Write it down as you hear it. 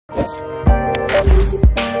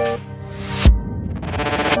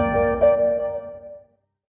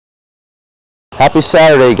Happy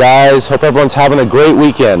Saturday, guys. Hope everyone's having a great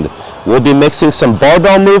weekend. We'll be mixing some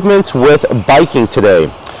barbell movements with biking today.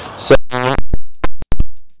 So,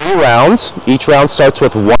 2 rounds. Each round starts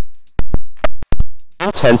with 1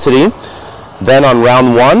 intensity. Then on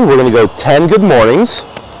round 1, we're going to go 10 good mornings.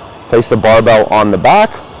 Place the barbell on the back.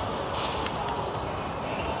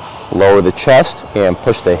 Lower the chest and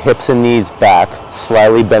push the hips and knees back,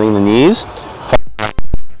 slightly bending the knees.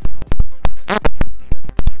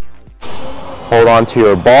 Hold on to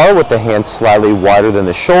your bar with the hands slightly wider than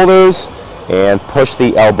the shoulders and push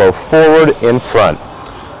the elbow forward in front.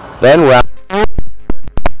 Then round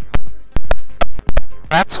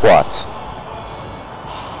back squats.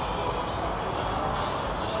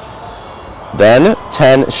 Then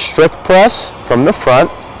 10 strict press from the front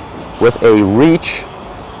with a reach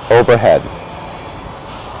overhead.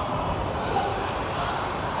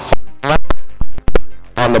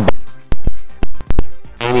 On the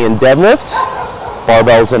deadlifts,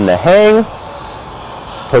 barbells in the hang,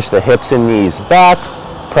 push the hips and knees back,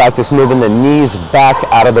 practice moving the knees back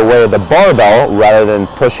out of the way of the barbell rather than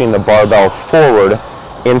pushing the barbell forward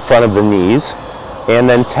in front of the knees, and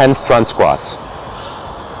then 10 front squats.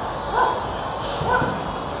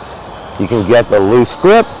 You can get the loose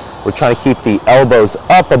grip. We're trying to keep the elbows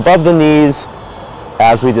up above the knees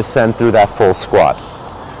as we descend through that full squat.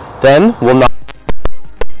 Then we'll knock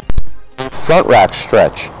front rack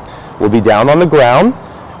stretch. We'll be down on the ground,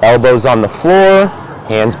 elbows on the floor,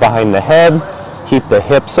 hands behind the head. Keep the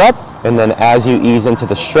hips up, and then as you ease into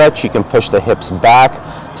the stretch, you can push the hips back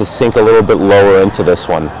to sink a little bit lower into this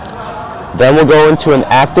one. Then we'll go into an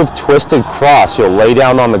active twisted cross. You'll lay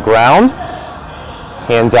down on the ground,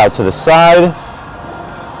 hands out to the side,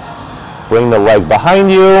 bring the leg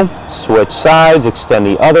behind you, switch sides, extend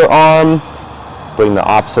the other arm, bring the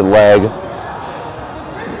opposite leg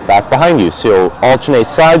back behind you. So you'll alternate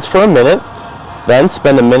sides for a minute, then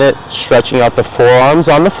spend a minute stretching out the forearms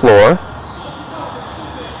on the floor.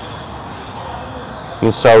 You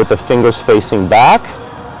can start with the fingers facing back.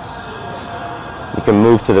 You can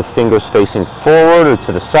move to the fingers facing forward or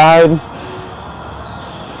to the side.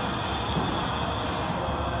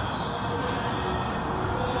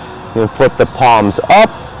 You can flip the palms up.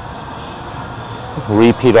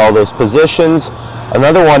 Repeat all those positions.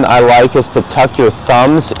 Another one I like is to tuck your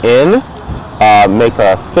thumbs in, make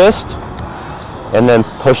a fist, and then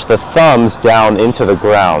push the thumbs down into the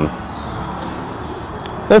ground.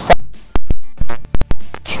 Then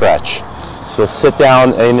stretch. So sit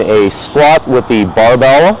down in a squat with the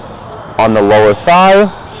barbell on the lower thigh,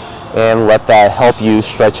 and let that help you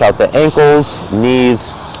stretch out the ankles,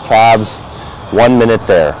 knees, calves. 1 minute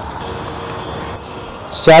there.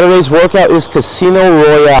 Saturday's workout is Casino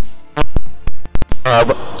Royale.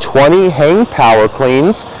 20 hang power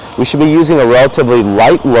cleans. We should be using a relatively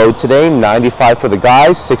light load today, 95 for the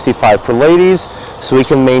guys, 65 for ladies, so we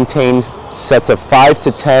can maintain sets of 5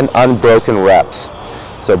 to 10 unbroken reps.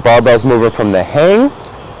 So barbells moving from the hang,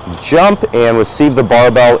 jump and receive the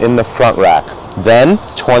barbell in the front rack. Then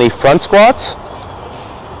 20 front squats,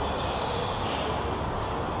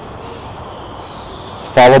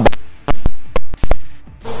 followed by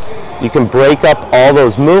you can break up all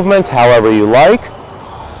those movements however you like.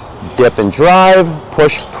 Dip and drive,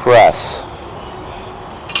 push, press.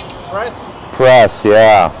 Press,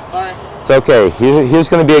 yeah. Sorry. It's okay. Here's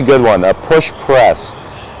going to be a good one. A push, press.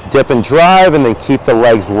 Dip and drive, and then keep the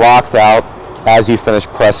legs locked out as you finish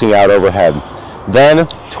pressing out overhead. Then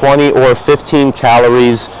 20 or 15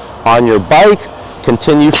 calories on your bike.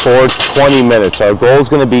 Continue for 20 minutes. Our goal is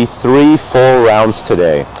going to be 3 full rounds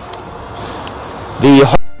today.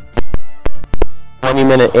 The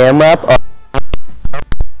 20-minute AMRAP are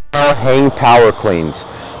hang power cleans.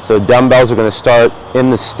 So dumbbells are going to start in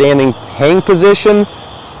the standing hang position,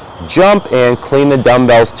 jump and clean the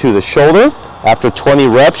dumbbells to the shoulder. After 20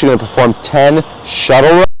 reps, you're going to perform 10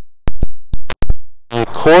 shuttle runs. A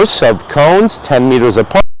course of cones, 10 meters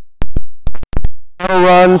apart. Shuttle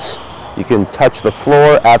runs, you can touch the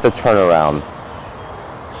floor at the turnaround.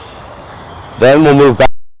 Then we'll move back.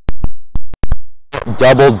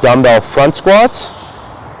 Double dumbbell front squats.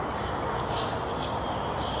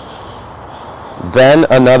 Then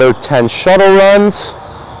another 10 shuttle runs.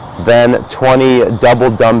 Then 20 double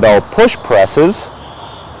dumbbell push presses.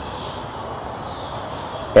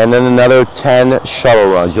 And then another 10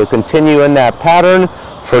 shuttle runs. You'll continue in that pattern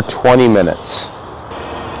for 20 minutes.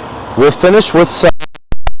 We'll finish with some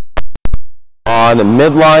on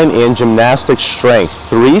midline and gymnastic strength.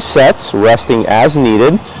 3 sets, resting as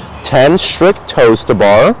needed. 10 strict toes to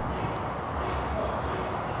bar.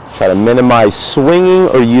 Try to minimize swinging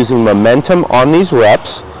or using momentum on these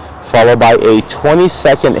reps. followed by a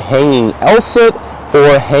 20-second hanging L-sit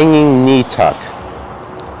or hanging knee tuck.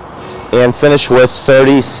 And finish with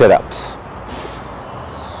 30 sit-ups.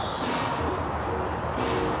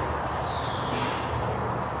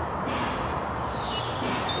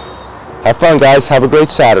 Have fun, guys. Have a great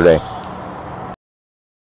Saturday.